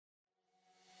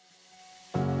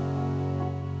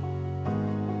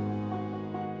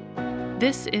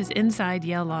This is Inside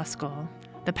Yale Law School,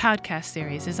 the podcast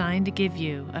series designed to give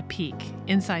you a peek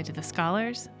inside to the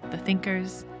scholars, the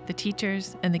thinkers, the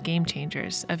teachers, and the game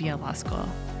changers of Yale Law School.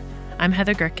 I'm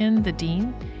Heather Gerken, the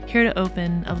dean, here to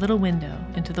open a little window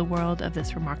into the world of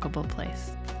this remarkable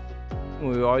place.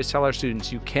 We always tell our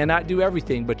students, you cannot do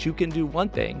everything, but you can do one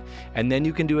thing, and then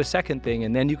you can do a second thing,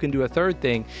 and then you can do a third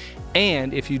thing.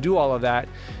 And if you do all of that,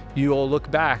 you'll look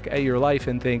back at your life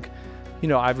and think, you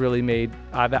know, I've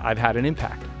had an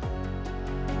impact.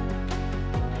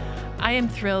 I am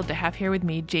thrilled to have here with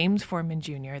me James Forman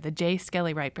Jr., the J.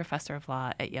 Skelly Wright Professor of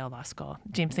Law at Yale Law School.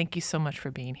 James, thank you so much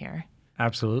for being here.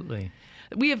 Absolutely.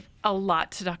 We have a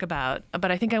lot to talk about,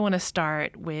 but I think I want to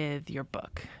start with your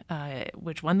book,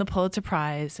 which won the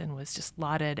Pulitzer-Prize and was just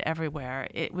lauded everywhere.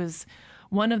 It was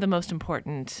one of the most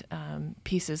important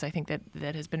pieces, I think,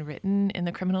 that has been written in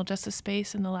the criminal justice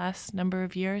space in the last number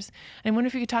of years. And I wonder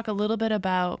if you could talk a little bit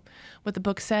about what the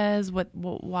book says,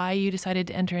 why you decided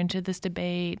to enter into this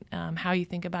debate, how you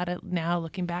think about it now,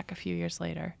 looking back a few years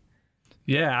later.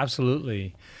 Yeah,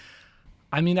 absolutely.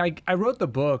 I mean, I wrote the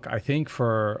book, I think,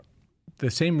 for the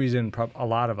same reason a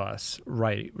lot of us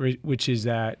write, which is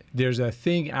that there's a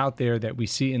thing out there that we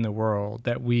see in the world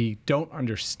that we don't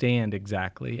understand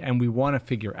exactly and we want to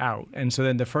figure out. And so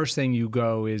then the first thing you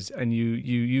go is, and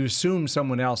you assume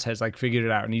someone else has like figured it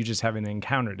out and you just haven't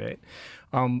encountered it.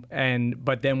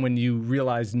 But then when you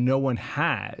realize no one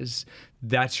has,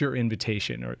 that's your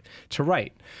invitation to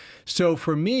write. So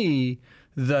for me,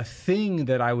 the thing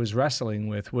that I was wrestling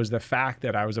with was the fact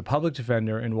that I was a public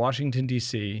defender in Washington,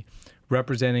 D.C.,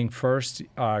 representing first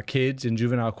kids in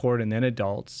juvenile court and then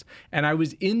adults. And I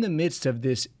was in the midst of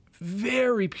this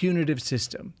very punitive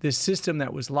system, this system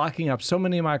that was locking up so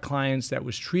many of my clients, that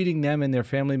was treating them and their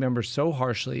family members so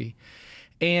harshly.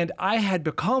 And I had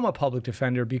become a public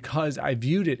defender because I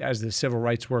viewed it as the civil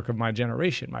rights work of my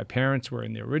generation. My parents were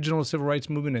in the original civil rights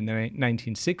movement in the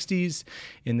 1960s,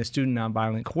 in the Student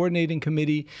Nonviolent Coordinating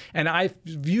Committee, and I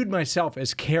viewed myself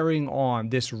as carrying on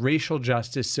this racial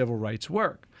justice civil rights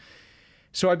work.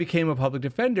 So I became a public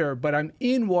defender, but I'm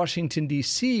in Washington,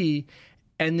 D.C.,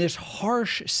 and this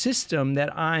harsh system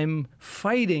that I'm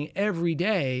fighting every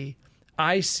day,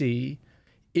 I see,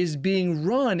 is being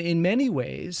run in many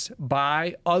ways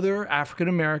by other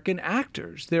African-American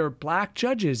actors. There are black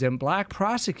judges and black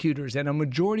prosecutors and a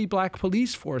majority black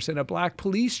police force and a black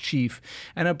police chief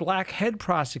and a black head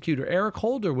prosecutor. Eric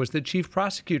Holder was the chief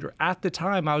prosecutor at the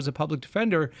time I was a public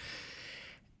defender.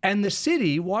 And the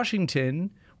city,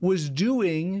 Washington, was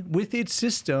doing with its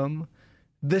system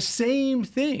the same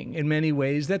thing in many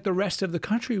ways that the rest of the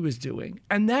country was doing.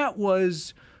 And that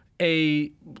was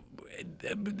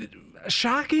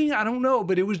shocking, I don't know,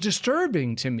 but it was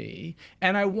disturbing to me.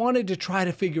 And I wanted to try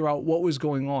to figure out what was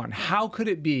going on. How could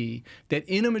it be that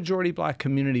in a majority black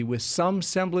community with some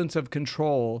semblance of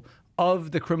control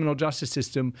of the criminal justice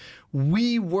system,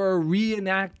 we were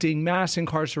reenacting mass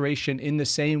incarceration in the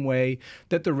same way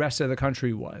that the rest of the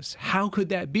country was? How could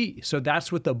that be? So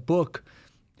that's what the book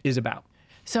is about.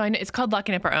 So I know it's called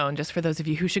Locking Up Our Own, just for those of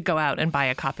you who should go out and buy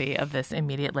a copy of this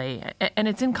immediately. And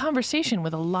it's in conversation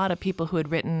with a lot of people who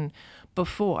had written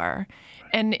before.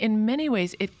 And in many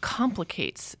ways, it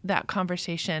complicates that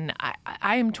conversation.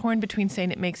 I am torn between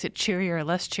saying it makes it cheerier or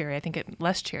less cheery. I think it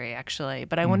less cheery, actually.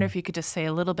 But I wonder if you could just say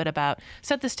a little bit about,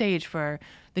 set the stage for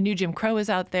the new Jim Crow is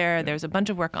out there. Yeah. There's a bunch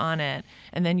of work on it.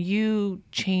 And then you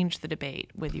change the debate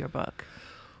with your book.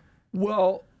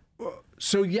 Well,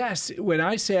 so yes, when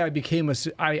I say I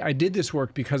did this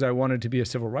work because I wanted to be a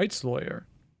civil rights lawyer,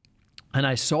 and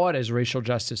I saw it as racial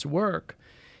justice work,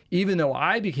 even though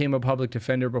I became a public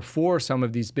defender before some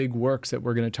of these big works that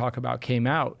we're going to talk about came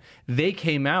out, they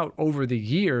came out over the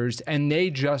years and they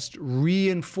just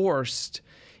reinforced,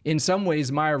 in some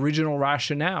ways, my original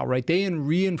rationale, right? They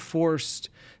reinforced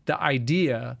the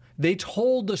idea. They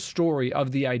told the story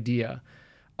of the idea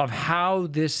of how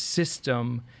this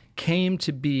system came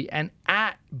to be, and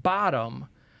at bottom,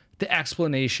 the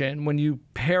explanation, when you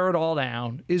pare it all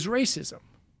down, is racism,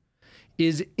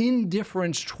 is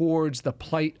indifference towards the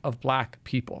plight of black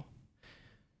people,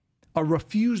 a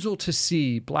refusal to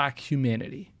see black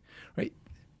humanity, right?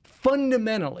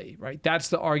 Fundamentally, right? That's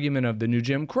the argument of the new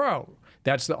Jim Crow.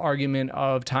 That's the argument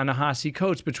of Ta-Nehisi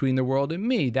Coates, Between the World and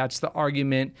Me. That's the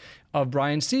argument of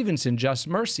Brian Stevenson, Just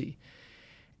Mercy.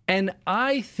 And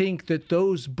I think that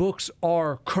those books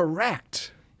are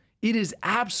correct. It is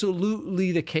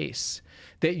absolutely the case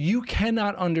that you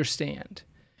cannot understand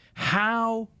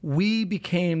how we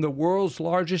became the world's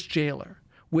largest jailer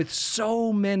with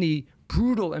so many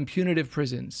brutal and punitive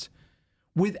prisons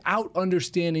without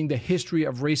understanding the history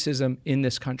of racism in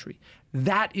this country.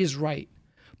 That is right.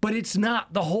 but it's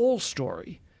not the whole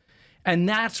story. And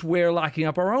that's where Locking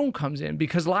Up Our Own comes in,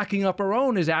 because Locking Up Our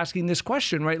Own is asking this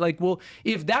question, right? Like, well,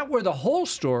 if that were the whole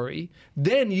story,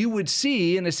 then you would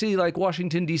see in a city like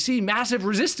Washington, D.C., massive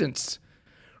resistance,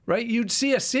 right? You'd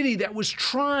see a city that was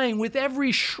trying with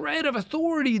every shred of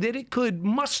authority that it could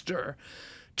muster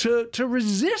to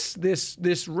resist this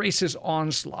racist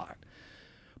onslaught.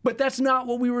 But that's not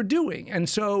what we were doing. And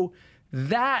so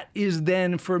that is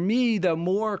then, for me, the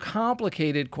more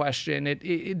complicated question.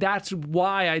 That's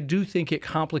why I do think it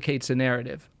complicates the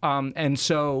narrative. And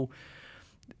so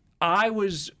I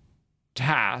was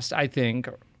tasked, I think,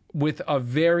 with a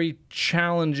very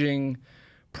challenging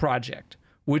project,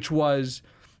 which was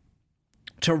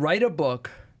to write a book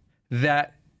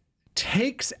that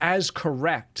takes as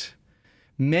correct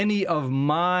many of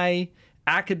my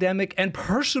academic and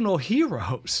personal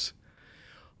heroes,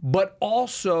 but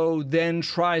also then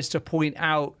tries to point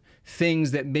out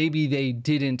things that maybe they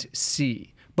didn't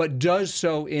see, but does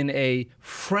so in a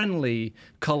friendly,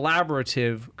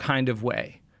 collaborative kind of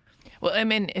way. Well, I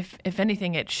mean, if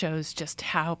anything, it shows just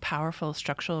how powerful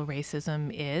structural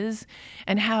racism is,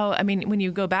 and how, I mean, when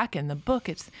you go back in the book,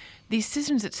 it's these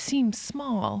decisions that seem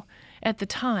small at the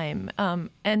time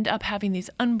end up having these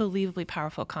unbelievably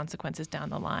powerful consequences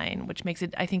down the line, which makes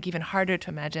it, I think, even harder to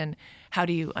imagine how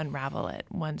do you unravel it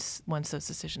once those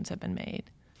decisions have been made.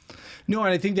 No,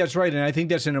 and I think that's right. And I think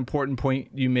that's an important point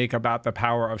you make about the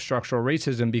power of structural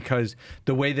racism, because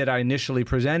the way that I initially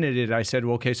presented it, I said,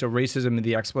 well, okay, so racism is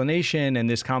the explanation and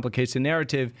this complicates the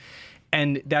narrative.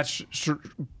 And that's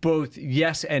both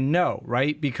yes and no,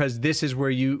 right? Because this is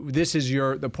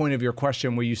the point of your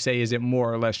question where you say, is it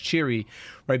more or less cheery,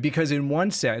 right? Because in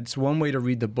one sense, one way to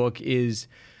read the book is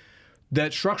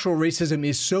that structural racism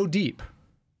is so deep,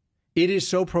 it is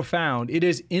so profound, it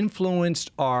has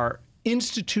influenced our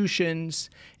institutions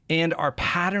and our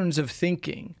patterns of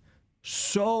thinking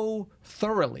so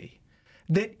thoroughly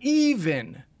that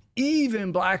even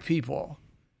Black people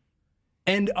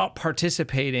end up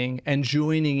participating and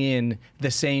joining in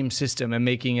the same system and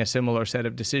making a similar set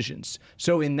of decisions.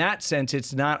 So in that sense,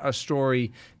 it's not a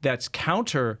story that's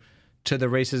counter to the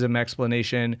racism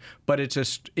explanation, but it's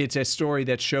a story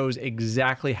that shows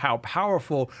exactly how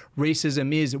powerful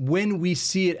racism is when we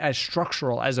see it as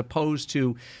structural, as opposed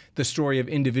to the story of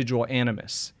individual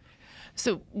animus.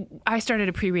 So I started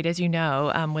a pre-read, as you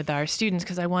know, with our students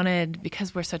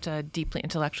because we're such a deeply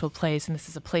intellectual place and this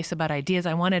is a place about ideas,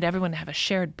 I wanted everyone to have a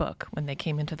shared book when they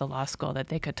came into the law school that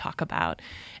they could talk about.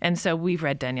 And so we've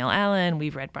read Danielle Allen,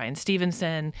 we've read Brian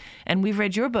Stevenson, and we've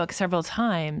read your book several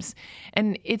times.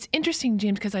 And it's interesting,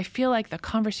 James, because I feel like the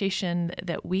conversation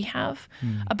that we have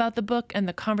about the book and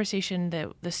the conversation that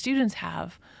the students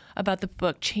have about the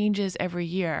book changes every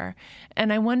year.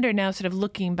 And I wonder now, sort of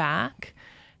looking back,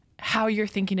 how you're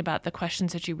thinking about the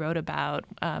questions that you wrote about,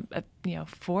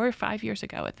 4 or 5 years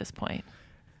ago at this point.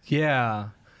 Yeah,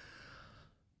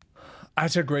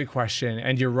 that's a great question,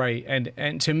 and you're right.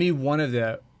 And to me, one of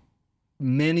the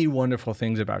many wonderful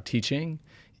things about teaching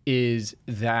is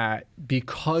that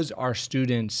because our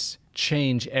students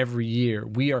change every year,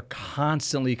 we are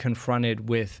constantly confronted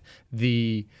with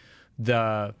the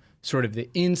sort of the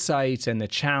insights and the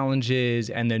challenges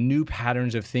and the new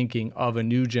patterns of thinking of a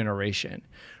new generation.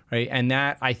 Right. And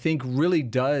that, I think, really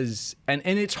does. And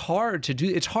it's hard to do.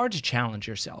 It's hard to challenge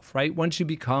yourself. Right. Once you're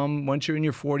in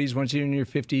your 40s, once you're in your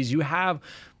 50s, you have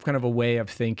kind of a way of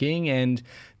thinking. And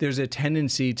there's a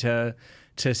tendency to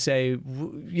say,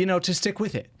 to stick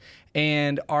with it.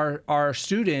 And our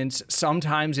students,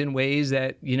 sometimes in ways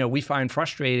that, we find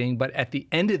frustrating, but at the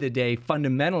end of the day,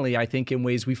 fundamentally, I think in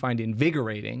ways we find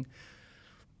invigorating,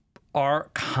 are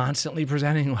constantly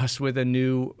presenting us with a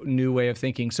new way of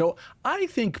thinking. So I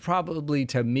think probably,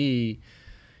 to me,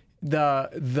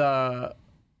 the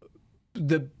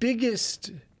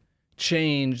biggest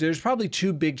change, there's probably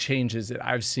two big changes that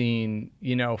I've seen,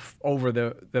 over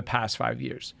the past 5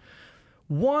 years.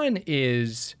 One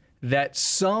is that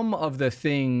some of the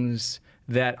things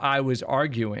that I was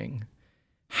arguing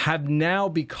have now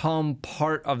become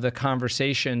part of the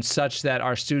conversation, such that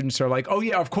our students are like, oh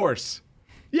yeah, of course.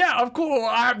 Yeah, of course.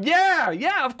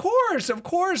 Of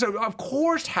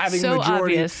course, having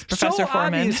Obvious, Professor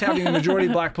Forman. Obvious having a majority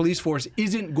Black police force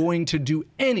isn't going to do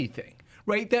anything,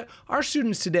 right? That our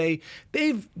students today,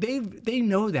 they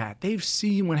know that. They've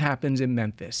seen what happens in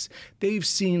Memphis. They've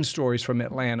seen stories from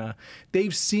Atlanta.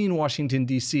 They've seen Washington,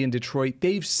 D.C. and Detroit.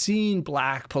 They've seen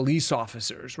black police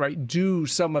officers, right, do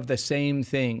some of the same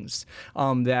things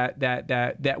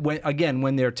that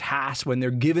when they're tasked, when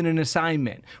they're given an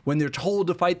assignment, when they're told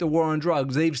to fight the war on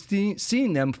drugs, they've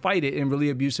seen them fight it in really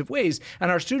abusive ways.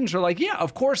 And our students are like, yeah,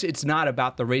 of course it's not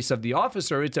about the race of the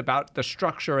officer. It's about the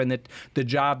structure and the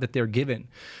job that they're given.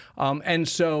 And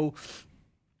so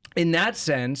in that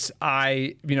sense,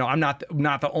 I'm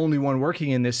not the only one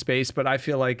working in this space, but I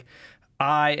feel like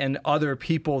I and other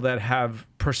people that have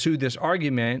pursued this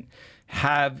argument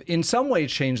have in some way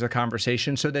changed the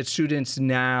conversation so that students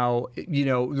now,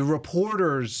 the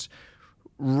reporters,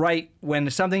 right when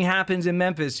something happens in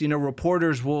Memphis,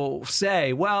 reporters will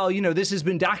say, well, this has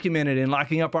been documented in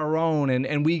Locking Up Our Own,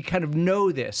 and we kind of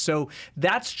know this. So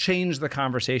that's changed the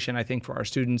conversation, I think, for our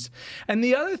students. And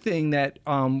the other thing that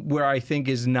where I think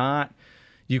is not,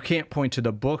 you can't point to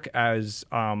the book as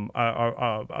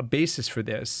a basis for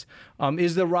this,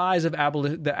 is the rise of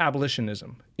the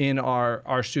abolitionism in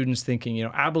our students' thinking.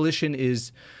 Abolition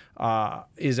is a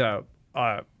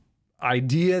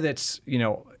idea that's,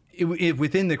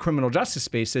 within the criminal justice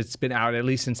space, it's been out at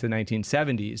least since the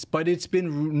 1970s, but it's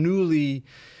been newly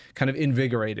kind of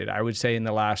invigorated, I would say, in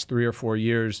the last 3 or 4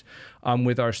 years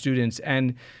with our students.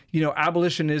 And,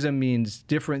 abolitionism means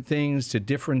different things to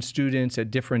different students at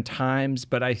different times.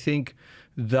 But I think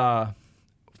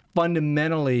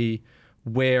fundamentally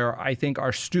where I think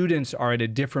our students are at a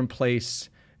different place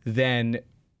than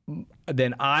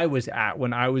I was at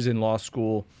when I was in law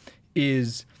school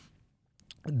is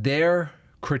their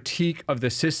critique of the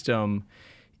system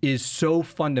is so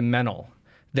fundamental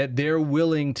that they're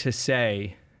willing to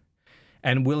say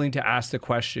and willing to ask the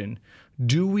question,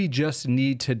 do we just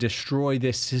need to destroy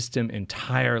this system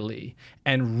entirely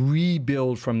and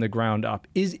rebuild from the ground up?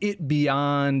 Is it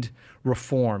beyond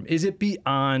reform? Is it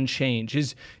beyond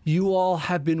change? You all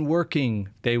have been working,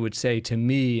 they would say to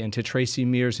me and to Tracy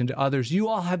Mears and to others, you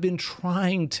all have been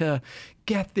trying to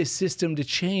get this system to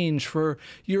change for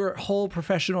your whole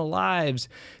professional lives.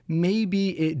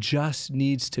 Maybe it just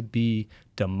needs to be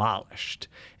demolished.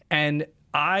 And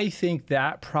I think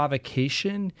that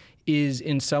provocation is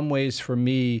in some ways for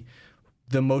me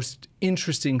the most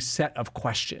interesting set of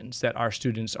questions that our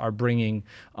students are bringing.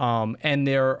 And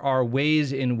there are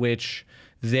ways in which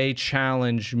they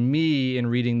challenge me in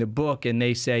reading the book and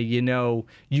they say, you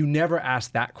never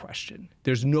asked that question.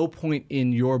 There's no point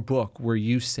in your book where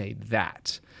you say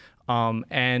that.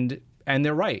 And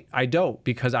they're right. I don't,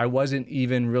 because I wasn't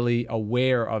even really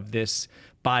aware of this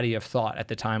body of thought at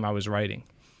the time I was writing.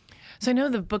 So I know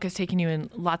the book has taken you in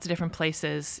lots of different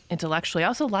places intellectually,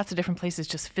 also lots of different places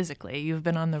just physically. You've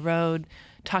been on the road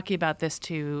talking about this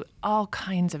to all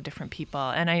kinds of different people.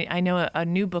 And I know a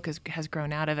new book has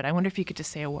grown out of it. I wonder if you could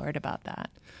just say a word about that.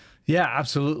 Yeah,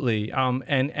 absolutely.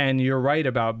 And you're right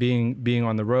about being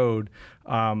on the road.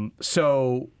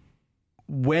 So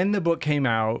when the book came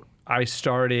out, I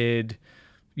started,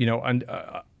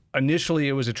 initially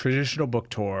it was a traditional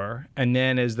book tour. And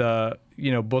then as the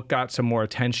book got some more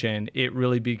attention, it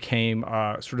really became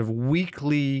sort of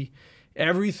weekly,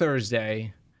 every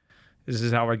Thursday. This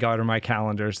is how I got on my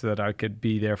calendar so that I could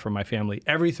be there for my family.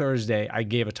 Every Thursday, I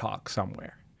gave a talk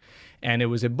somewhere. And it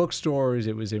was at bookstores,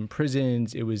 it was in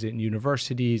prisons, it was in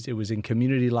universities, it was in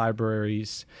community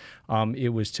libraries.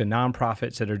 It was to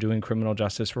nonprofits that are doing criminal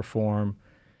justice reform.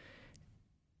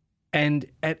 And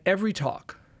at every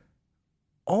talk,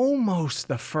 almost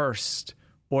the first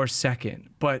or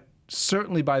second, but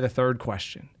certainly by the third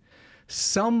question,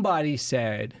 somebody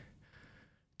said,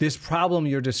 this problem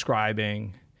you're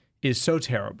describing is so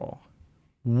terrible.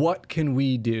 What can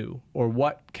we do, or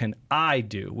what can I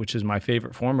do, which is my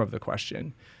favorite form of the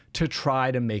question, to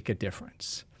try to make a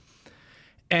difference?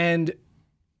 And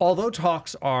although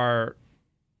talks are,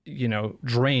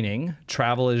 draining,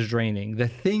 travel is draining, the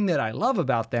thing that I love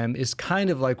about them is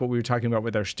kind of like what we were talking about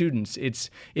with our students.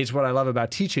 It's what I love about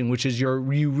teaching, which is you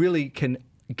really can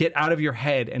get out of your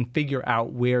head and figure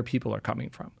out where people are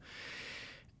coming from.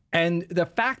 And the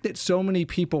fact that so many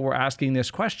people were asking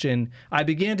this question, I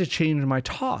began to change my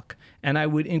talk, and I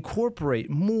would incorporate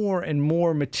more and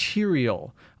more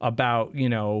material about,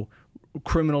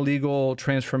 criminal legal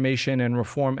transformation and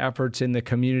reform efforts in the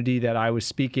community that I was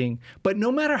speaking. But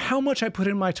no matter how much I put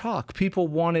in my talk, people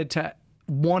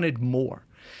wanted more.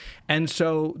 And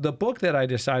so the book that I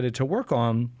decided to work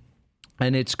on,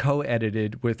 and it's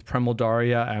co-edited with Premal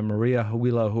Daria and Maria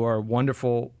Huila, who are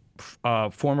wonderful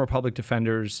former public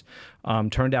defenders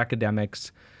turned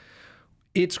academics,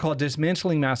 It's called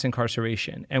Dismantling Mass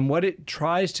Incarceration. And what it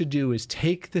tries to do is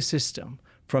take the system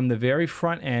from the very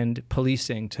front end,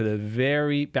 policing, to the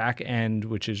very back end,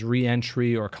 which is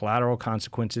reentry or collateral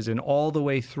consequences, and all the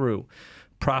way through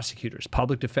prosecutors,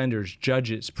 public defenders,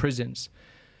 judges, prisons.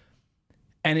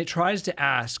 And it tries to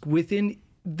ask, within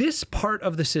this part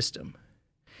of the system,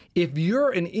 if you're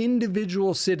an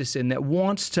individual citizen that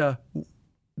wants to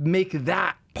make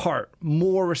that part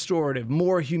more restorative,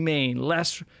 more humane,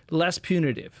 less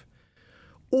punitive,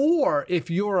 or if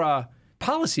you're a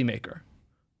policymaker,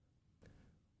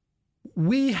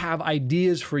 we have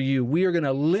ideas for you. We are going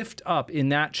to lift up in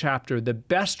that chapter the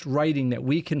best writing that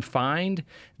we can find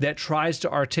that tries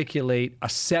to articulate a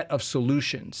set of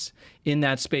solutions in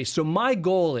that space. So my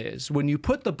goal is, when you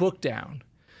put the book down,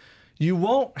 you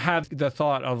won't have the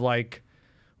thought of like,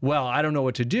 well, I don't know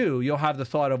what to do. You'll have the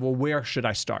thought of, well, where should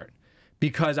I start?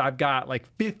 Because I've got like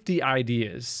 50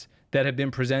 ideas that have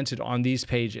been presented on these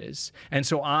pages. And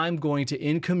so I'm going to,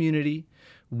 in community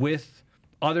with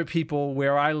other people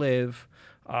where I live,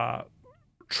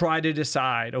 try to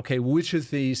decide, okay, which of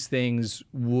these things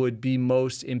would be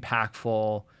most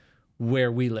impactful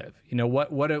where we live. You know,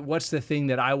 what's the thing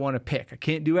that I want to pick? I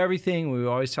can't do everything. We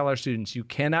always tell our students, you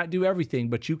cannot do everything,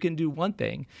 but you can do one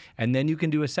thing, and then you can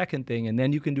do a second thing, and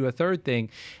then you can do a third thing.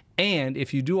 And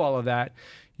if you do all of that,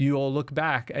 you'll look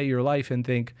back at your life and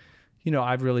think, you know,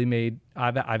 I've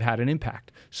had an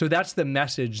impact. So that's the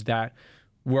message that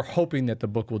we're hoping that the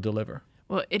book will deliver.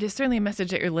 Well, it is certainly a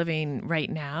message that you're living right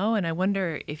now. And I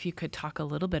wonder if you could talk a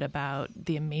little bit about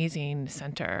the amazing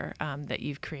center that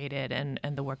you've created and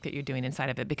the work that you're doing inside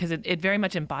of it, because it very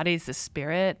much embodies the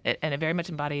spirit and it very much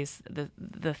embodies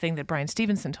the thing that Brian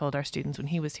Stevenson told our students when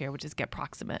he was here, which is get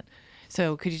proximate.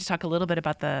 So could you just talk a little bit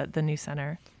about the new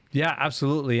center? Yeah,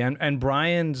 absolutely. And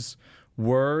Brian's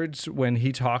words when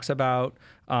he talks about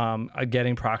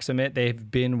getting proximate,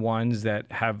 they've been ones that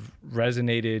have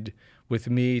resonated with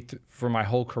me for my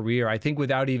whole career. I think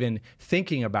without even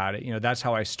thinking about it, you know, that's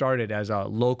how I started as a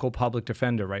local public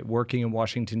defender, right? Working in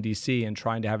Washington, D.C. and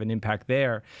trying to have an impact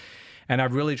there. And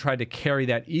I've really tried to carry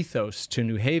that ethos to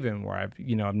New Haven, where I've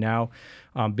now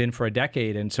been for a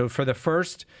decade. And so for the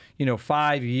first,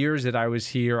 5 years that I was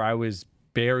here, I was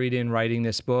buried in writing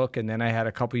this book. And then I had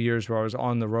a couple of years where I was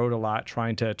on the road a lot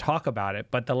trying to talk about it.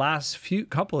 But the last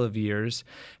couple of years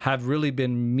have really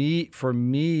been for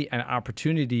me an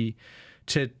opportunity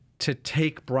to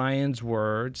take Brian's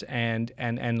words and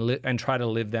try to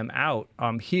live them out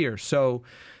here. So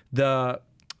the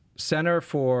Center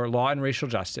for Law and Racial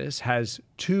Justice has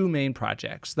two main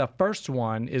projects. The first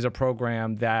one is a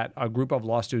program that a group of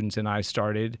law students and I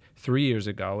started 3 years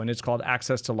ago, and it's called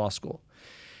Access to Law School.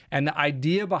 And the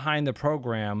idea behind the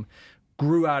program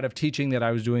grew out of teaching that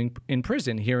I was doing in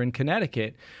prison here in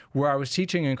Connecticut, where I was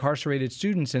teaching incarcerated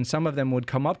students, and some of them would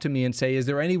come up to me and say, is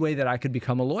there any way that I could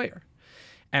become a lawyer?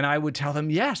 And I would tell them,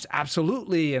 yes,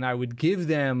 absolutely. And I would give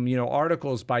them,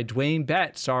 articles by Dwayne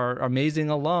Betts, our amazing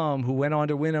alum who went on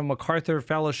to win a MacArthur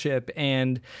Fellowship,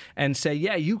 and say,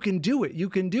 yeah, you can do it. You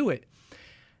can do it.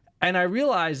 And I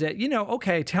realized that,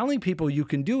 okay, telling people you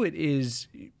can do it is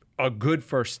a good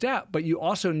first step, but you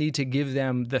also need to give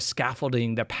them the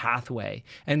scaffolding, the pathway.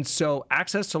 And so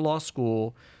Access to Law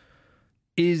School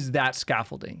is that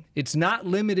scaffolding. It's not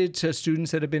limited to students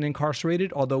that have been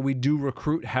incarcerated, although we do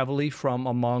recruit heavily from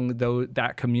among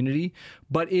that community,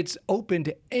 but it's open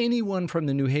to anyone from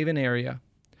the New Haven area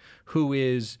who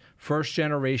is first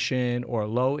generation or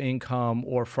low income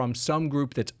or from some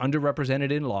group that's underrepresented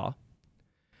in law.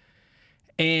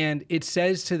 And it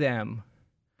says to them,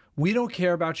 we don't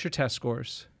care about your test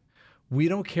scores. We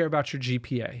don't care about your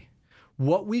GPA.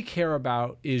 What we care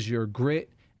about is your grit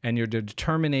and your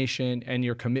determination and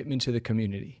your commitment to the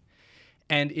community.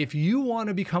 And if you want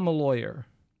to become a lawyer,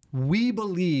 we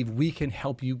believe we can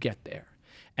help you get there.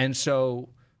 And so,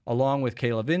 along with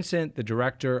Kayla Vincent, the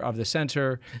director of the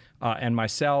center, and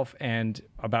myself, and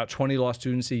about 20 law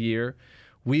students a year,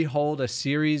 we hold a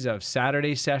series of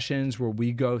Saturday sessions where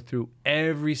we go through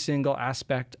every single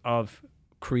aspect of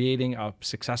creating a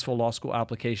successful law school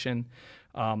application.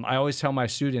 I always tell my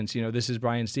students, this is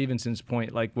Brian Stevenson's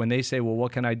point, like when they say, well,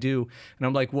 what can I do? And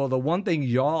I'm like, well, the one thing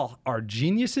y'all are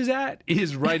geniuses at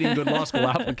is writing good law school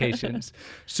applications.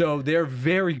 So they're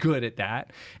very good at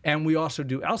that. And we also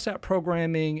do LSAT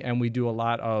programming, and we do a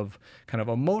lot of kind of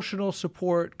emotional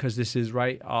support, because this is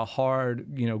a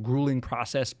hard, grueling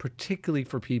process, particularly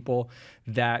for people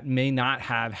that may not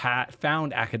have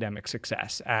found academic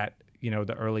success at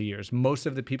the early years. Most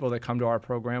of the people that come to our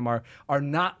program are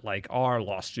not like our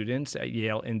law students at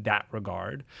Yale in that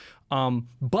regard.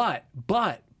 But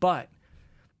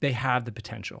they have the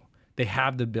potential. they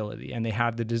have the ability and they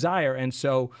have the desire. And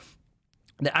so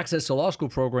the Access to Law School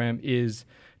program is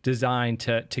designed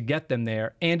to get them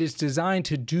there, and it's designed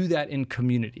to do that in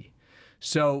community.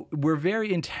 So we're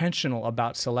very intentional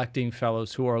about selecting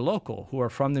fellows who are local, who are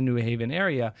from the New Haven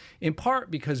area, in part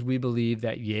because we believe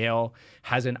that Yale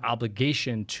has an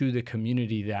obligation to the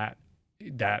community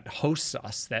that hosts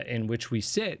us, that in which we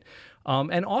sit.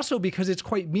 And also because it's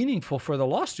quite meaningful for the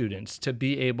law students to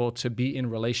be able to be in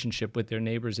relationship with their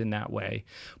neighbors in that way.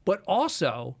 But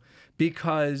also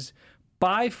because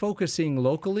by focusing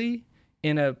locally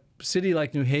in a city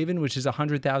like New Haven, which is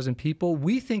 100,000 people,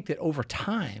 we think that over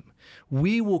time,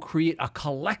 we will create a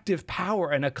collective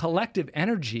power and a collective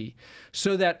energy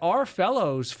so that our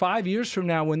fellows 5 years from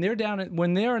now, when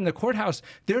they're in the courthouse,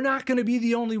 they're not going to be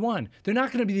the only one. They're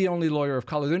not going to be the only lawyer of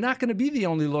color. They're not going to be the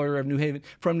only lawyer of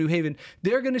from New Haven.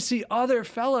 They're going to see other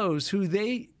fellows who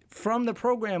from the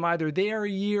program, either there a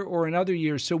year or another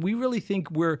year. So we really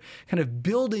think we're kind of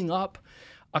building up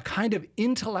a kind of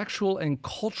intellectual and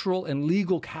cultural and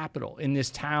legal capital in this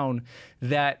town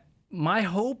that my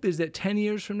hope is that 10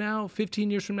 years from now, 15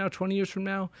 years from now, 20 years from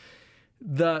now,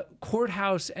 the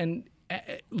courthouse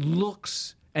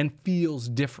looks and feels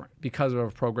different because of a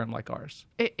program like ours.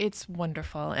 It's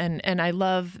wonderful. And I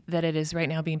love that it is right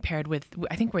now being paired with,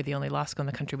 I think we're the only law school in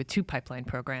the country with 2 pipeline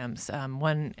programs.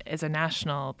 One is a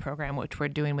national program, which we're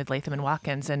doing with Latham and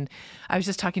Watkins. And I was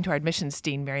just talking to our admissions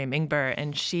dean, Miriam Ingber,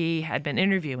 and she had been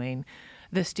interviewing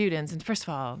the students. And first of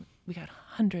all, we got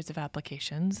hundreds of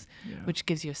applications, which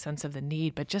gives you a sense of the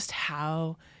need, but just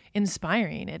how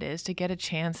inspiring it is to get a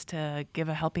chance to give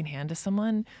a helping hand to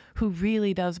someone who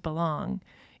really does belong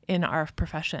in our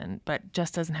profession, but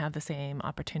just doesn't have the same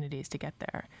opportunities to get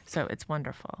there. So it's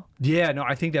wonderful. Yeah, no,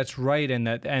 I think that's right, and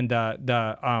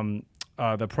the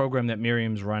program that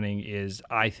Miriam's running is,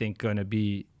 I think, going to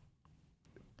be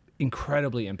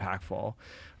incredibly impactful.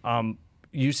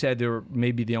 You said they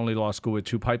may be the only law school with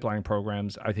 2 pipeline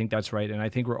programs. I think that's right, and I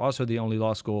think we're also the only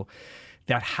law school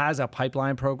that has a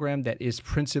pipeline program that is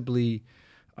principally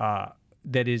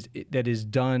that is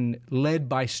led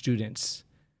by students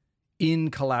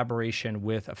in collaboration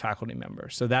with a faculty member.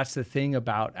 So that's the thing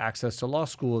about Access to Law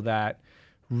School that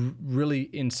really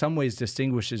in some ways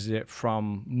distinguishes it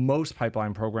from most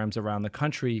pipeline programs around the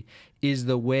country, is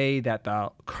the way that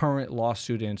the current law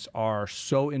students are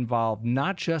so involved,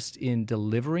 not just in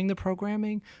delivering the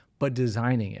programming, but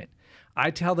designing it. I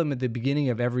tell them at the beginning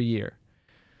of every year,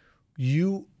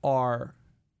 you are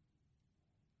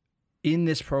in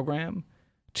this program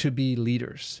to be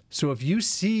leaders. So if you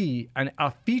see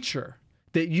a feature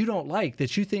that you don't like,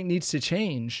 that you think needs to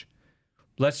change,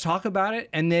 let's talk about it,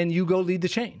 and then you go lead the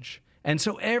change. And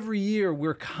so every year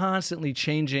we're constantly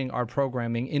changing our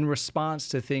programming in response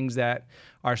to things that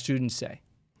our students say.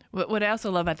 What I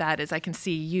also love about that is I can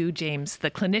see you, James, the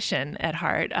clinician at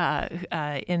heart,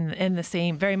 in the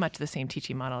same, very much the same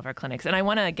teaching model of our clinics. And I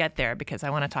want to get there because I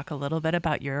want to talk a little bit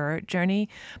about your journey.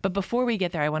 But before we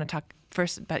get there, I want to talk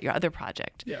first about your other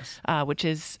project, yes, which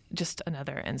is just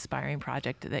another inspiring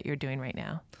project that you're doing right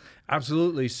now.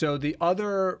 Absolutely. So the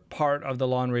other part of the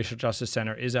Law and Racial Justice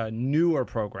Center is a newer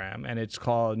program, and it's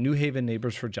called New Haven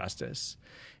Neighbors for Justice.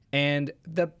 And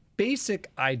the basic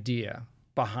idea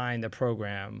behind the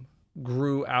program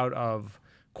grew out of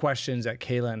questions that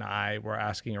Kayla and I were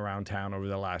asking around town over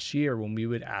the last year when we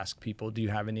would ask people, do you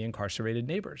have any incarcerated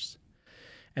neighbors?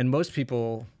 And most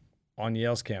people on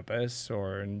Yale's campus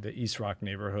or in the East Rock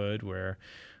neighborhood where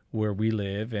we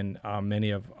live and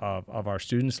many of our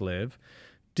students live,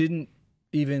 couldn't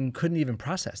even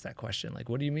process that question. Like,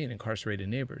 what do you mean incarcerated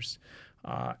neighbors?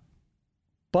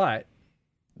 But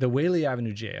the Whaley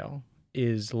Avenue Jail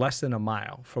is less than a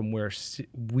mile from where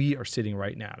we are sitting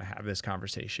right now to have this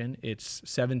conversation. It's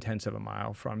 0.7 of a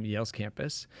mile from Yale's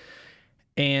campus.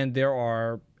 And there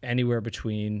are anywhere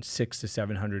between 600 to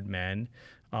 700 men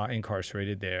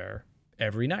incarcerated there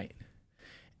every night.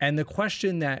 And the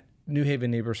question that New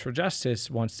Haven Neighbors for Justice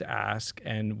wants to ask,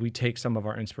 and we take some of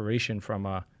our inspiration from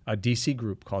a DC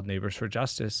group called Neighbors for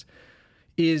Justice,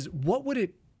 is what would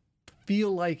it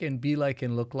feel like and be like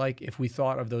and look like if we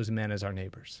thought of those men as our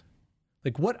neighbors?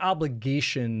 Like, what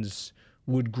obligations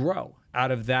would grow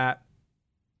out of that,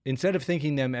 instead of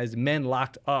thinking them as men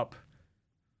locked up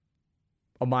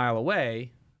a mile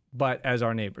away, but as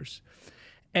our neighbors?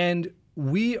 And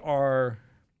we are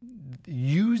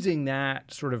using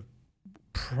that sort of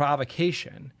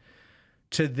provocation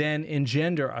to then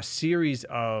engender a series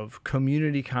of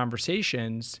community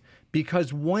conversations,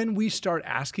 because when we start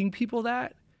asking people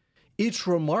that, it's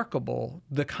remarkable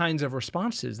the kinds of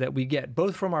responses that we get,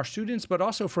 both from our students, but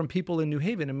also from people in New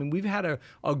Haven. I mean, we've had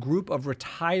a group of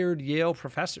retired Yale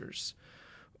professors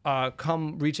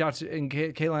come reach out to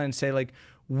Kayla and say, like,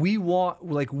 we want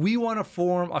to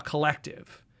form a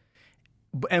collective.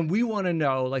 And we want to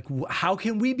know, like, how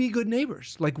can we be good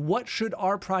neighbors? Like, what should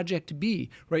our project be,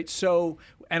 right? So,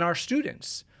 and our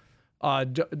students,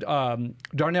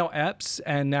 Darnell Epps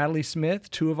and Natalie Smith,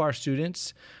 two of our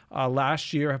students,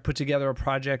 last year have put together a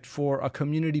project for a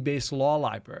community-based law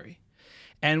library.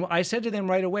 And I said to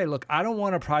them right away, look, I don't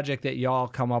want a project that y'all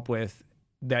come up with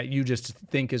that you just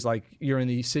think is like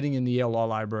you're sitting in the Yale Law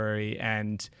Library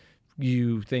and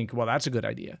you think, well, that's a good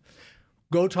idea.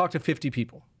 Go talk to 50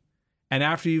 people. And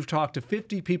after you've talked to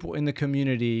 50 people in the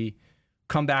community,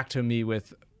 come back to me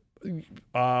with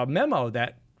a memo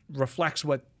that reflects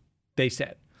what they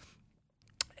said.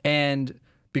 And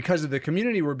because of the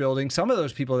community we're building, some of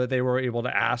those people that they were able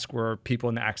to ask were people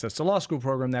in the Access to Law School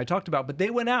program that I talked about. But they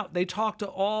went out, they talked to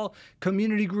all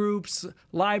community groups,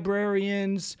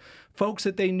 librarians, folks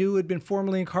that they knew had been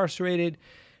formerly incarcerated,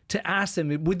 to ask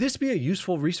them, would this be a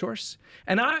useful resource?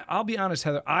 And I'll be honest,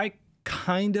 Heather, I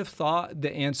kind of thought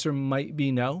the answer might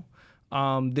be no.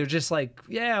 They're just like,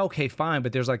 yeah, okay, fine.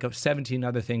 But there's like 17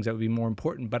 other things that would be more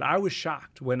important. But I was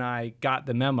shocked when I got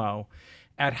the memo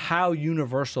at how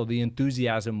universal the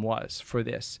enthusiasm was for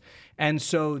this. And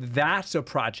so that's a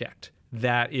project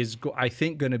that is, I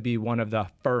think, going to be one of the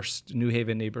first New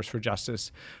Haven Neighbors for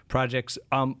Justice projects.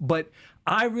 But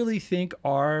I really think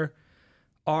our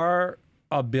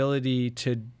ability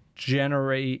to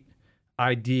generate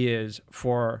ideas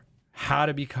for how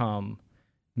to become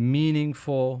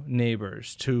meaningful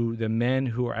neighbors to the men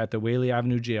who are at the Whaley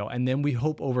Avenue Jail, and then we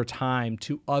hope over time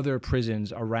to other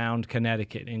prisons around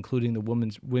Connecticut, including the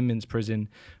women's prison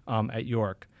at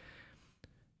York,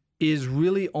 is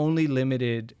really only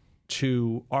limited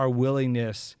to our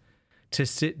willingness to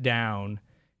sit down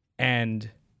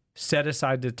and set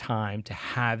aside the time to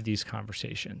have these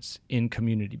conversations in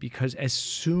community. Because as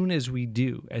soon as we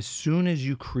do, as soon as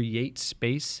you create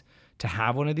space to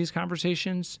have one of these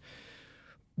conversations,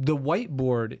 the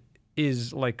whiteboard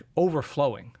is like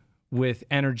overflowing with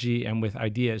energy and with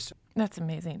ideas. That's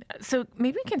amazing. So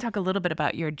maybe we can talk a little bit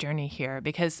about your journey here,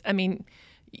 because, I mean,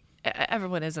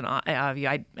 everyone is in awe of you.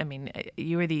 I mean,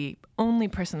 you are the only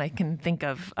person I can think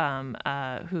of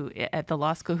who at the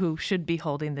law school who should be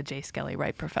holding the J. Skelly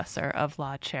Wright Professor of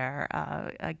Law chair,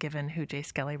 given who J.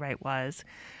 Skelly Wright was,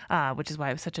 which is why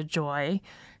it was such a joy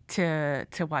to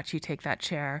watch you take that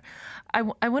chair.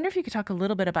 I wonder if you could talk a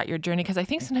little bit about your journey, because I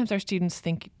think sometimes our students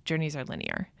think journeys are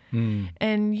linear.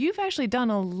 And you've actually done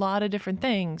a lot of different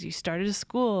things. You started a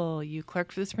school, you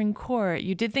clerked for the Supreme Court,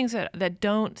 you did things that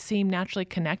don't seem naturally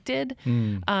connected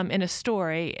in a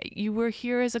story. You were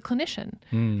here as a clinician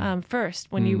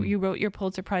first, when you wrote your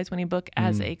Pulitzer-Prize winning book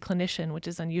as a clinician, which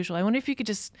is unusual. I wonder if you could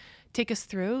just take us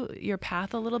through your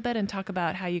path a little bit and talk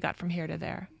about how you got from here to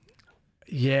there.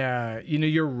 Yeah,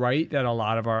 you're right that a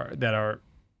lot of our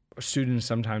students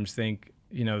sometimes think,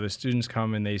 the students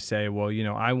come and they say, well,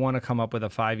 I want to come up with a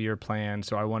 5-year plan,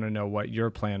 so I want to know what your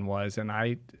plan was. And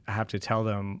I have to tell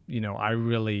them,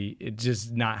 it's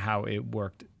just not how it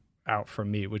worked out for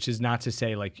me, which is not to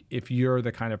say, like, if you're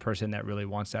the kind of person that really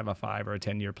wants to have a 5 or a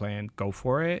 10-year plan, go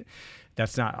for it.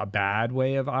 That's not a bad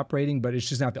way of operating, but it's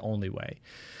just not the only way.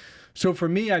 So for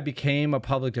me, I became a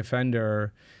public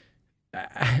defender.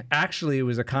 Actually, it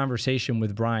was a conversation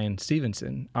with Brian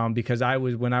Stevenson, because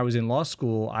when I was in law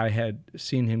school, I had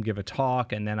seen him give a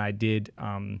talk, and then I did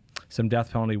some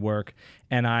death penalty work,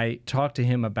 and I talked to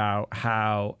him about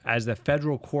how, as the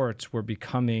federal courts were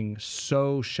becoming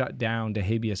so shut down to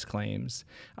habeas claims,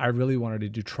 I really wanted to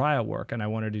do trial work, and I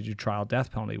wanted to do trial death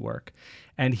penalty work.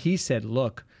 And he said,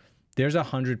 look, there's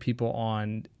 100 people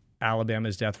on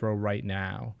Alabama's death row right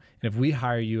now. And if we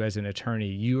hire you as an attorney,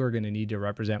 you are going to need to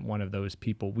represent one of those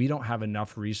people. We don't have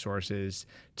enough resources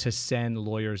to send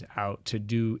lawyers out to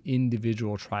do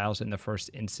individual trials in the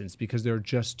first instance, because there are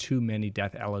just too many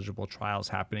death-eligible trials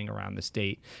happening around the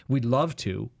state. We'd love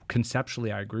to.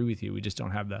 Conceptually, I agree with you. We just don't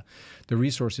have the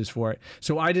resources for it.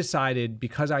 So I decided,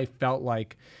 because I felt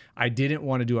like I didn't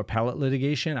want to do appellate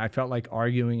litigation, I felt like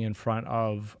arguing in front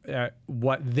of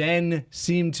what then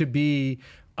seemed to be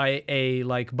a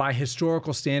like, by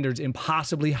historical standards,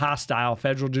 impossibly hostile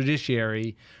federal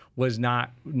judiciary was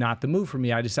not the move for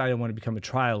me. I decided I wanted to become a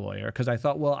trial lawyer, because I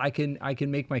thought, well, I can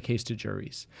make my case to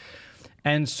juries.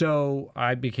 And so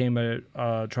I became a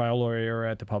trial lawyer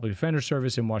at the Public Defender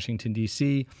Service in Washington,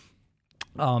 D.C.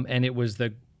 And it was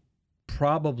I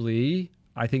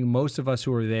think most of us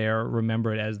who were there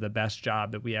remember it as the best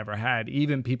job that we ever had,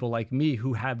 even people like me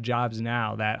who have jobs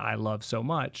now that I love so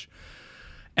much.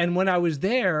 And when I was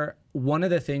there, one of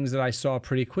the things that I saw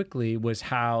pretty quickly was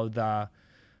how the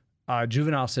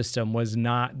juvenile system was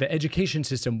not, the education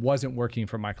system wasn't working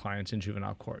for my clients in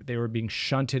juvenile court. They were being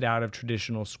shunted out of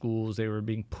traditional schools. They were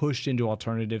being pushed into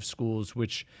alternative schools,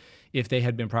 which, if they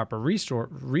had been proper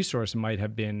resource, might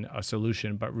have been a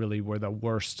solution, but really were the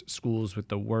worst schools with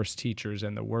the worst teachers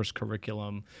and the worst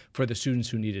curriculum for the students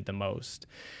who needed the most.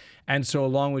 And so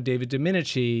along with David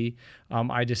Domenici,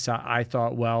 I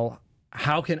thought, well,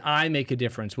 how can I make a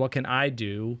difference? What can I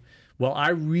do? Well, I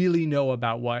really know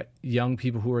about what young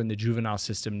people who are in the juvenile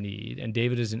system need. And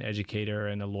David is an educator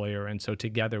and a lawyer. And so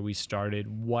together we started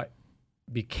what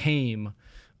became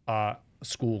a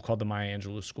school called the Maya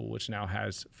Angelou School, which now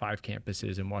has 5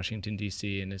 campuses in Washington,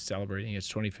 D.C. and is celebrating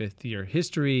its 25th year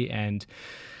history. And,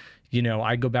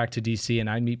 I go back to D.C. and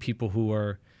I meet people who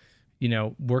are,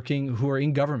 who are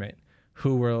in government,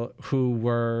 who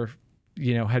were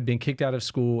had been kicked out of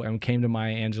school and came to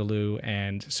Maya Angelou.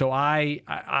 And so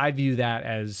I view that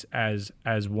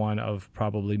as one of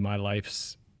probably my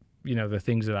life's, the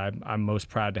things that I'm most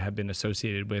proud to have been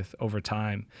associated with over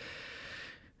time.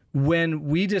 When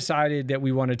we decided that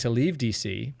we wanted to leave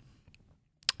DC,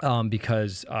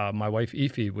 because my wife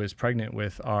Ify was pregnant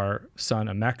with our son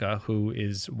Emeka, who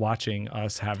is watching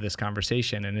us have this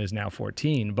conversation and is now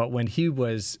 14. But when he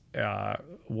was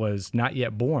not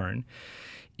yet born,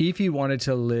 Ify wanted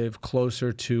to live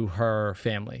closer to her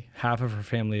family. Half of her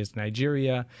family is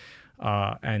Nigeria,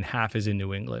 and half is in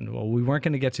New England. Well, we weren't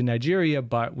going to get to Nigeria,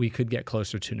 but we could get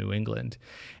closer to New England.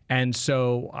 And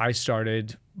so I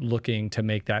started looking to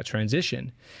make that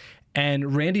transition.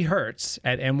 And Randy Hertz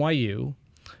at NYU,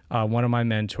 one of my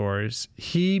mentors,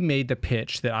 he made the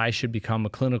pitch that I should become a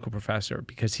clinical professor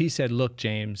because he said, look,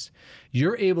 James,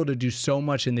 you're able to do so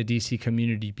much in the DC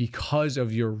community because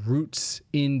of your roots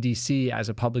in DC as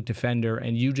a public defender,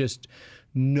 and you just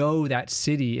know that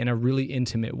city in a really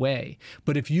intimate way.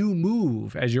 But if you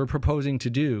move, as you're proposing to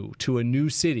do, to a new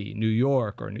city, New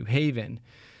York or New Haven,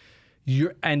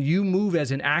 you move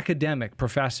as an academic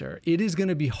professor, it is going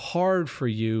to be hard for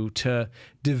you to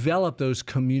develop those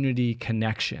community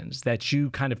connections that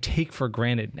you kind of take for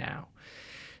granted now.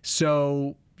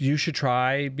 So you should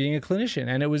try being a clinician.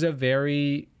 And it was a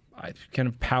very kind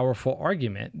of powerful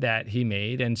argument that he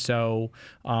made. And so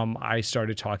I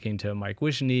started talking to Mike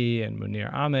Wishney and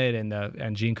Munir Ahmed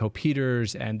and Jinko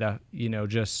Peters and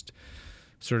just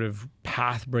sort of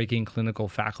path-breaking clinical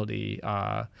faculty,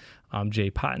 Jay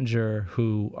Pottinger,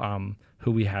 who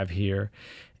we have here,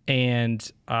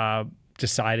 and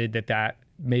decided that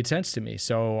made sense to me.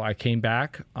 So I came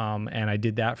back and I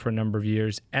did that for a number of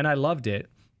years, and I loved it.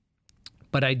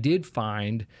 But I did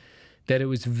find that it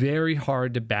was very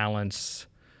hard to balance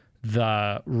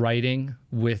the writing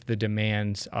with the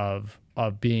demands of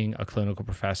being a clinical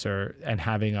professor and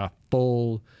having a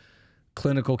full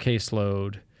clinical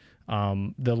caseload.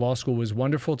 The law school was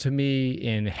wonderful to me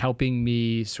in helping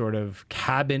me sort of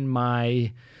cabin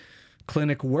my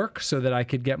clinic work so that I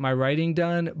could get my writing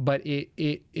done, but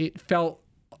it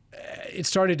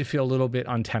started to feel a little bit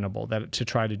untenable to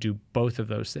try to do both of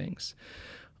those things.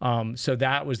 So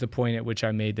that was the point at which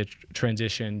I made the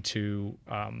transition to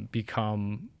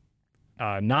become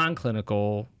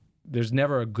non-clinical. There's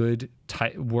never a good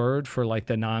word for like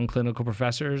the non-clinical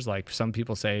professors. Like some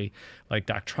people say like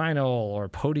doctrinal or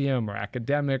podium or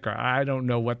academic, or I don't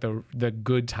know what the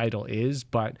good title is,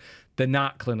 but the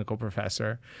not clinical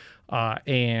professor.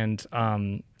 And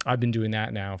I've been doing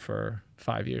that now for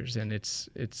 5 years, and it's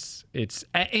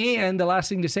and the last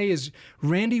thing to say is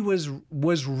Randy was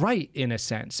right in a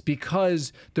sense,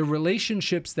 because the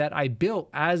relationships that I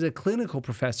built as a clinical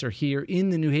professor here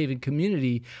in the New Haven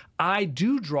community, I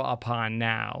do draw upon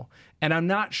now, and I'm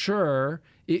not sure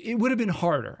it would have been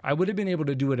harder. I would have been able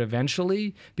to do it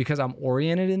eventually because I'm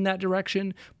oriented in that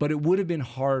direction, but it would have been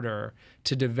harder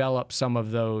to develop some of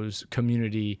those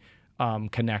community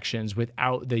connections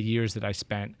without the years that I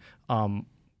spent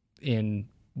in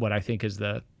what I think is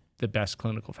the best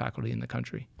clinical faculty in the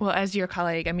country. Well, as your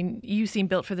colleague, I mean, you seem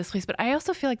built for this place, but I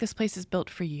also feel like this place is built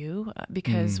for you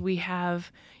because we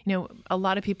have, a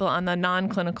lot of people on the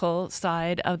non-clinical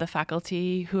side of the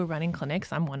faculty who are running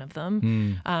clinics. I'm one of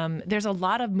them. There's a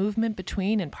lot of movement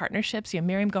between and partnerships.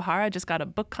 Miriam Gohara just got a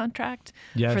book contract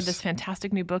for this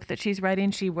fantastic new book that she's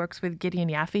writing. She works with Gideon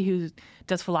Yaffe, who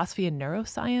does philosophy and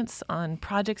neuroscience on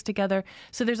projects together.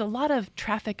 So there's a lot of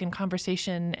traffic and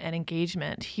conversation and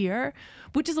engagement here,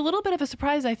 which is a little bit of a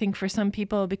surprise, I think, for some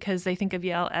people because they think of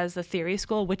Yale as a theory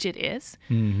school, which it is,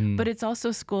 but it's also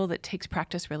a school that takes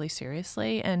practice really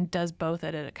seriously and does both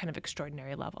at a kind of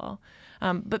extraordinary level.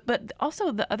 But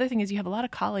also the other thing is you have a lot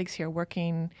of colleagues here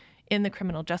working in the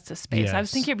criminal justice space. I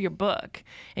was thinking of your book,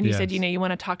 and you said, you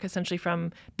want to talk essentially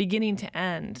from beginning to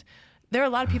end. There are a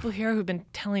lot of people here who've been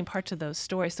telling parts of those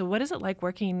stories. So what is it like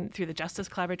working through the Justice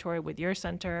Collaboratory with your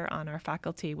center, on our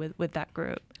faculty, with that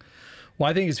group? Well,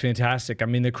 I think it's fantastic. I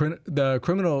mean, the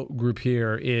criminal group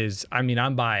here is, I mean,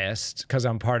 I'm biased because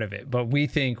I'm part of it, but we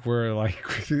think we're like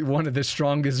one of the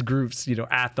strongest groups,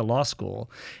 at the law school.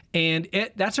 And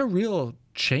that's a real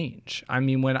change. I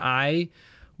mean, when I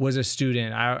was a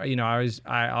student,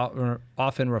 I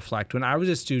often reflect, when I was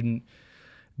a student,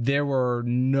 there were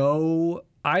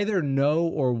either no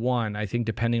or one, I think,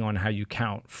 depending on how you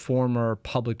count, former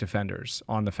public defenders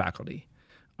on the faculty.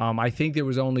 I think there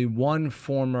was only one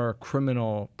former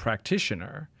criminal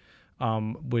practitioner,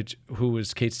 who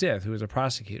was Kate Stith, who was a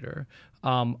prosecutor.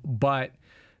 But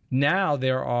now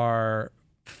there are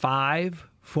 5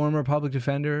 former public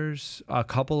defenders, a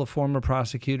couple of former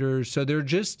prosecutors. So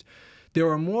there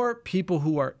are more people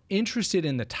who are interested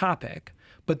in the topic,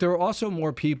 but there are also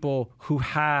more people who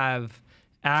have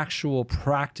actual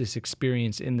practice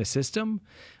experience in the system.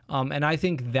 And I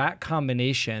think that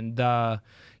combination,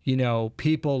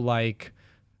 people like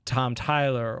Tom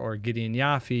Tyler or Gideon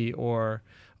Yaffe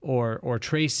or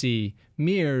Tracy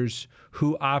Mears,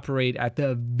 who operate at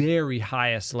the very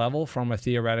highest level from a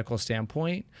theoretical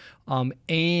standpoint,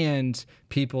 and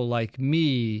people like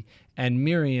me and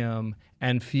Miriam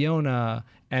and Fiona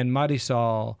and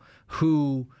Marisol,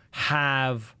 who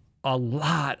have a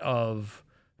lot of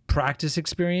practice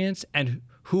experience and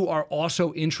who are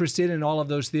also interested in all of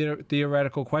those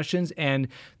theoretical questions. And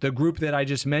the group that I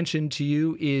just mentioned to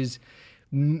you is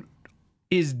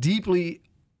deeply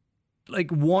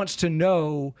wants to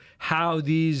know how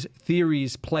these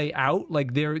theories play out.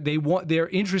 Like they're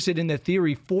interested in the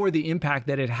theory for the impact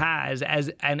that it has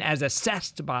as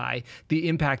assessed by the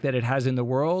impact that it has in the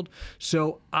world.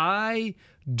 So I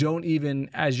don't even,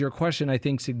 as your question I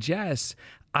think suggests,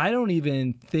 I don't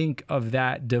even think of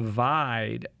that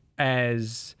divide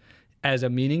as a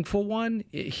meaningful one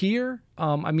here.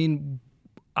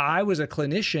 I was a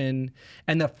clinician,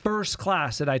 and the first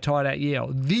class that I taught at Yale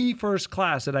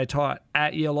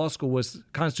Law School was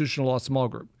Constitutional Law Small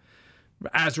Group,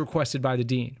 as requested by the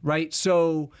dean, right?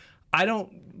 So I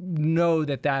don't know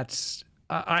that that's,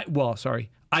 I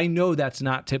know that's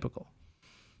not typical.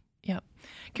 Yep.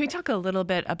 Can we talk a little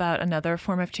bit about another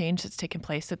form of change that's taken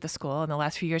place at the school in the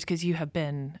last few years? Because you have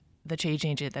been the change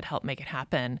agent that helped make it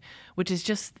happen, which is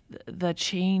just the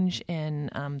change in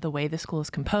the way the school is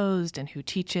composed and who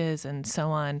teaches and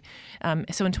so on.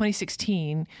 So in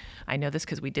 2016, I know this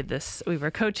because we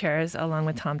were co-chairs along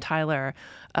with Tom Tyler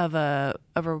of a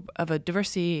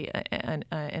diversity and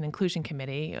inclusion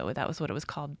committee. That was what it was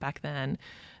called back then.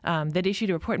 That issued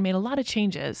a report and made a lot of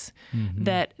changes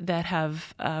that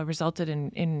have resulted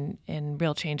in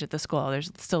real change at the school.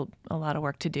 There's still a lot of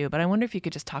work to do, but I wonder if you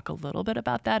could just talk a little bit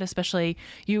about that, especially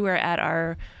you were at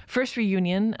our first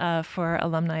reunion for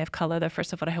alumni of color, the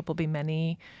first of what I hope will be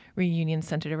many reunions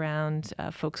centered around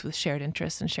folks with shared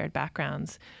interests and shared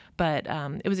backgrounds. But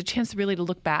it was a chance really to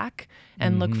look back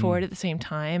and look forward at the same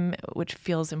time, which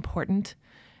feels important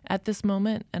at this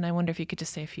moment. And I wonder if you could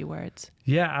just say a few words.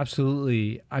 Yeah,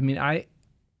 absolutely. I mean, I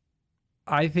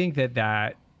think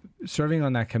that serving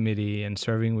on that committee and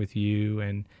serving with you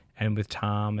and with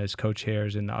Tom as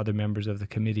co-chairs and the other members of the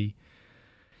committee,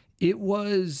 it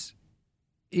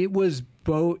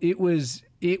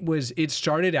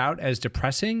started out as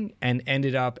depressing and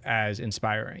ended up as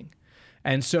inspiring.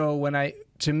 And so when I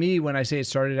say it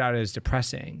started out as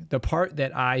depressing, the part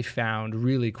that I found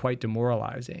really quite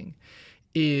demoralizing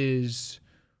is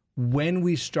when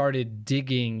we started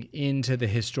digging into the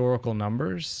historical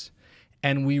numbers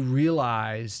and we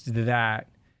realized that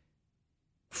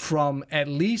from at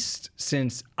least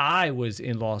since I was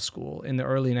in law school in the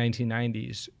early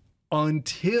 1990s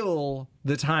until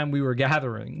the time we were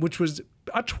gathering, which was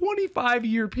a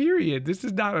 25-year period, this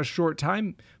is not a short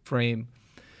time frame,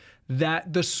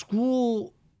 that the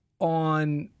school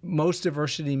on most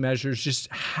diversity measures just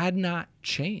had not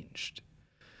changed.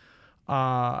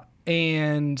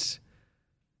 And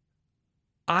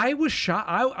I was shocked.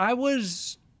 I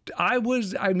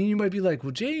mean, you might be like,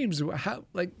 well, James, how,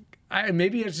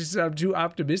 maybe it's just I'm too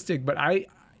optimistic, but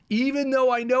even though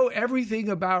I know everything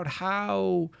about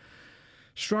how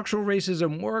structural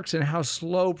racism works and how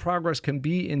slow progress can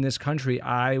be in this country,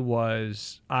 I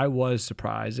was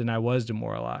surprised and I was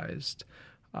demoralized.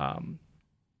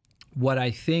 What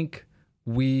I think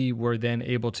we were then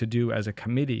able to do as a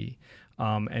committee,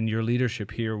 and your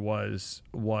leadership here was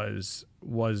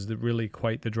really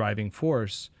quite the driving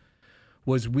force,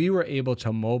 was we were able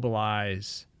to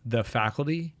mobilize the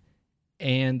faculty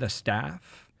and the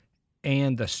staff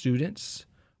and the students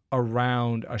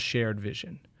around a shared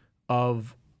vision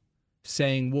of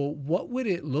saying, well, what would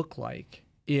it look like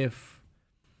if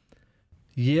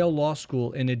Yale Law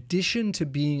School, in addition to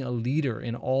being a leader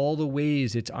in all the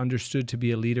ways it's understood to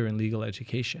be a leader in legal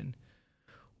education,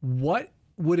 what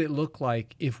would it look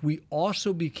like if we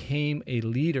also became a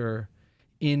leader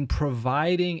in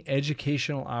providing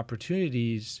educational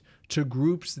opportunities to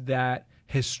groups that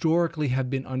historically have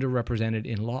been underrepresented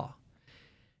in law?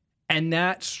 And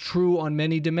that's true on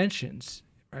many dimensions,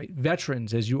 right?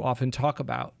 Veterans, as you often talk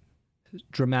about,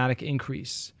 dramatic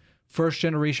increase.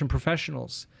 First-generation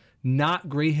professionals, not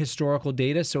great historical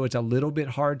data, so it's a little bit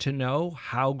hard to know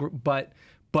how, but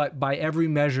by every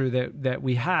measure that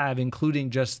we have, including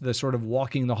just the sort of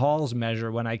walking the halls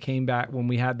measure, when I came back, when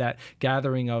we had that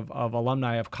gathering of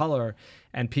alumni of color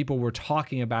and people were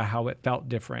talking about how it felt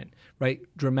different, right?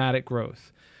 Dramatic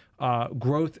growth.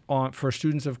 Growth for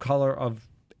students of color of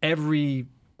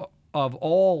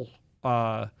all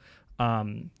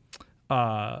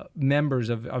members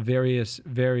of various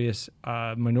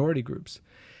minority groups.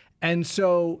 And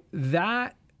so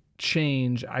that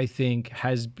change, I think,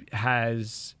 has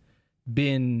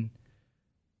been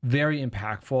very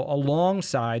impactful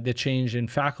alongside the change in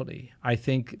faculty. I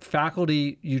think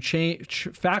faculty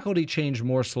change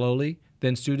more slowly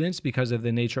than students because of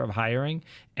the nature of hiring.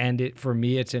 And for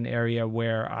me, it's an area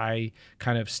where I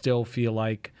kind of still feel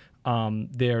like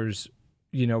there's,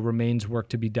 remains work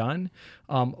to be done.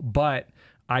 But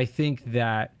I think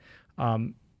that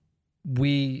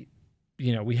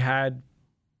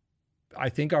I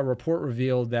think our report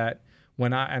revealed that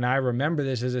I remember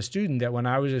this as a student, that when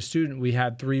I was a student, we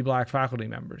had 3 Black faculty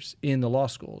members in the law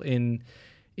school in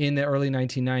the early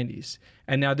 1990s.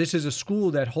 And now this is a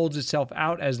school that holds itself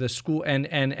out as the school, and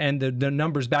the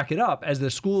numbers back it up, as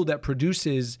the school that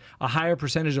produces a higher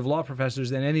percentage of law professors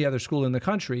than any other school in the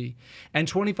country. And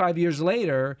 25 years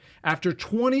later, after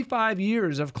 25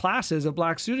 years of classes of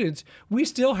Black students, we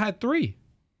still had 3.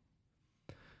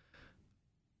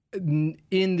 In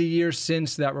the years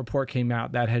since that report came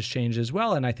out, that has changed as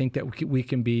well. And I think that we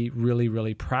can be really,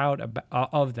 really proud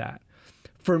of that.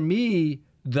 For me,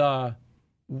 the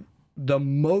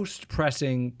most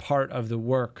pressing part of the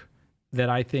work that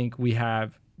I think we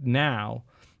have now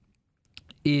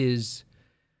is,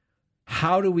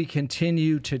 how do we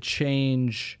continue to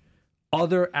change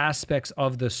other aspects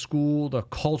of the school, the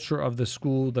culture of the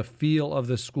school, the feel of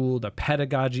the school, the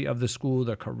pedagogy of the school,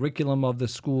 the curriculum of the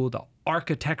school, the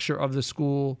architecture of the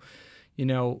school.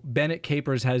 Bennett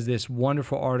Capers has this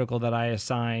wonderful article that I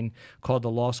assign called The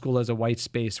Law School as a White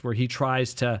Space, where he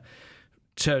tries to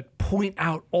point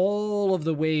out all of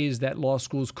the ways that law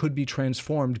schools could be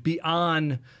transformed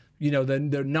beyond,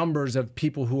 the numbers of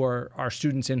people who are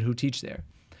students and who teach there.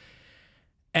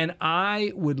 And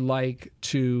I would like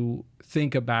to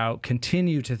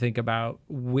continue to think about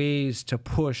ways to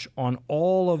push on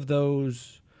all of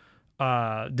those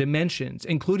dimensions,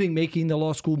 including making the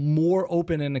law school more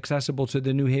open and accessible to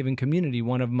the New Haven community,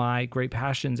 one of my great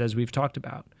passions, as we've talked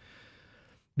about.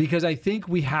 Because I think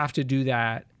we have to do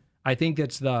that. I think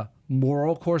that's the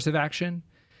moral course of action.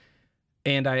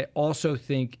 And I also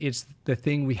think it's the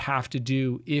thing we have to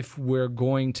do if we're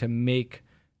going to make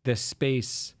the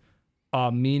space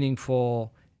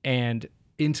meaningful and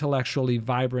intellectually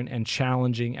vibrant and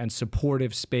challenging and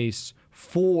supportive space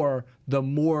for the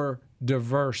more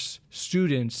diverse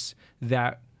students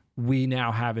that we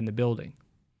now have in the building.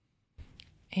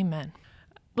 Amen.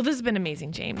 Well, this has been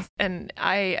amazing, James. And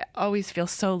I always feel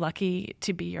so lucky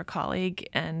to be your colleague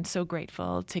and so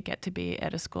grateful to get to be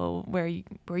at a school where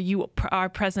you are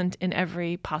present in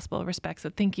every possible respect. So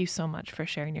thank you so much for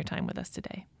sharing your time with us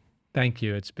today. Thank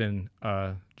you. It's been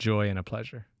a joy and a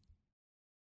pleasure.